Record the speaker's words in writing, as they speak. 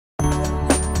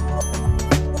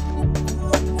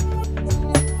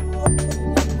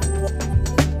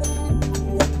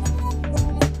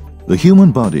The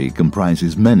human body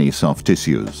comprises many soft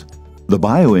tissues. The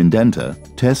bioindenter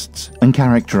tests and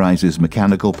characterizes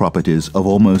mechanical properties of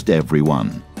almost every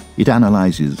one. It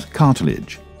analyzes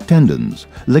cartilage, tendons,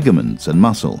 ligaments, and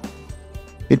muscle.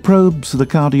 It probes the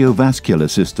cardiovascular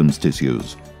system's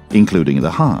tissues, including the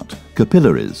heart,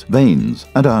 capillaries, veins,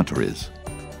 and arteries.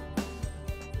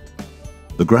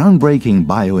 The groundbreaking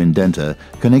bioindenter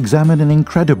can examine an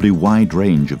incredibly wide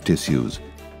range of tissues,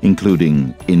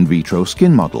 including in vitro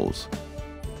skin models,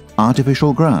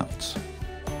 artificial grafts,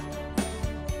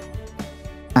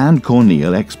 and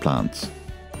corneal explants.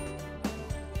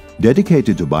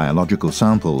 Dedicated to biological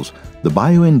samples, the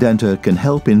bioindenter can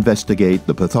help investigate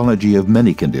the pathology of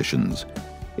many conditions.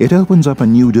 It opens up a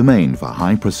new domain for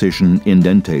high-precision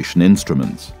indentation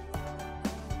instruments.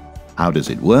 How does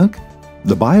it work?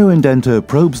 The bioindenter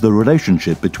probes the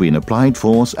relationship between applied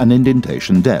force and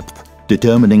indentation depth,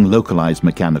 determining localized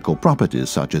mechanical properties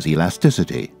such as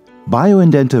elasticity.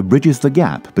 Bioindenter bridges the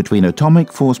gap between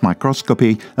atomic force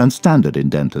microscopy and standard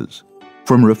indenters.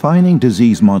 From refining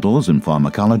disease models and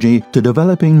pharmacology to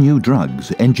developing new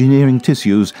drugs, engineering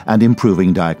tissues, and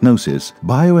improving diagnosis,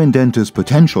 bioindenter's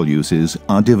potential uses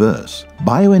are diverse.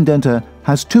 Bioindenter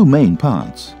has two main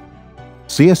parts.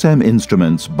 CSM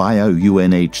Instruments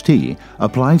BioUNHT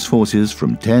applies forces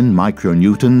from 10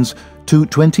 micronewtons to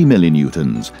 20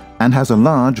 millinewtons and has a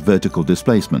large vertical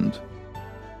displacement.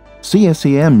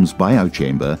 CSEM's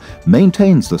biochamber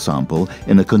maintains the sample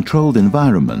in a controlled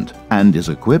environment and is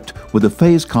equipped with a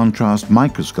phase contrast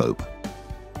microscope.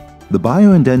 The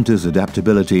bioindenter's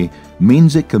adaptability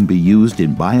means it can be used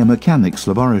in biomechanics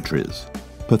laboratories,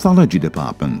 pathology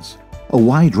departments, a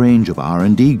wide range of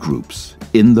R&D groups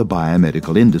in the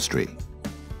biomedical industry.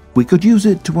 We could use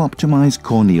it to optimize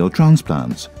corneal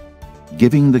transplants,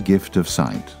 giving the gift of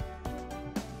sight,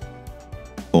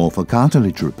 or for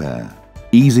cartilage repair,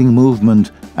 easing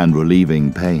movement and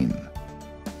relieving pain.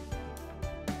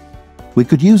 We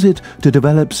could use it to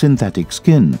develop synthetic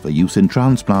skin for use in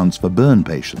transplants for burn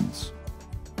patients,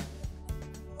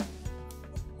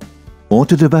 or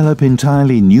to develop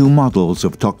entirely new models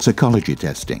of toxicology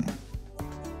testing.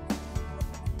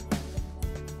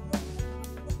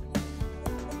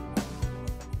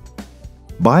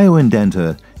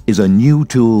 Bioindenter is a new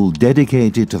tool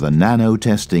dedicated to the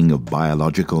nano-testing of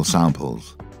biological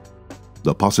samples.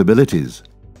 The possibilities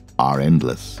are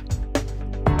endless.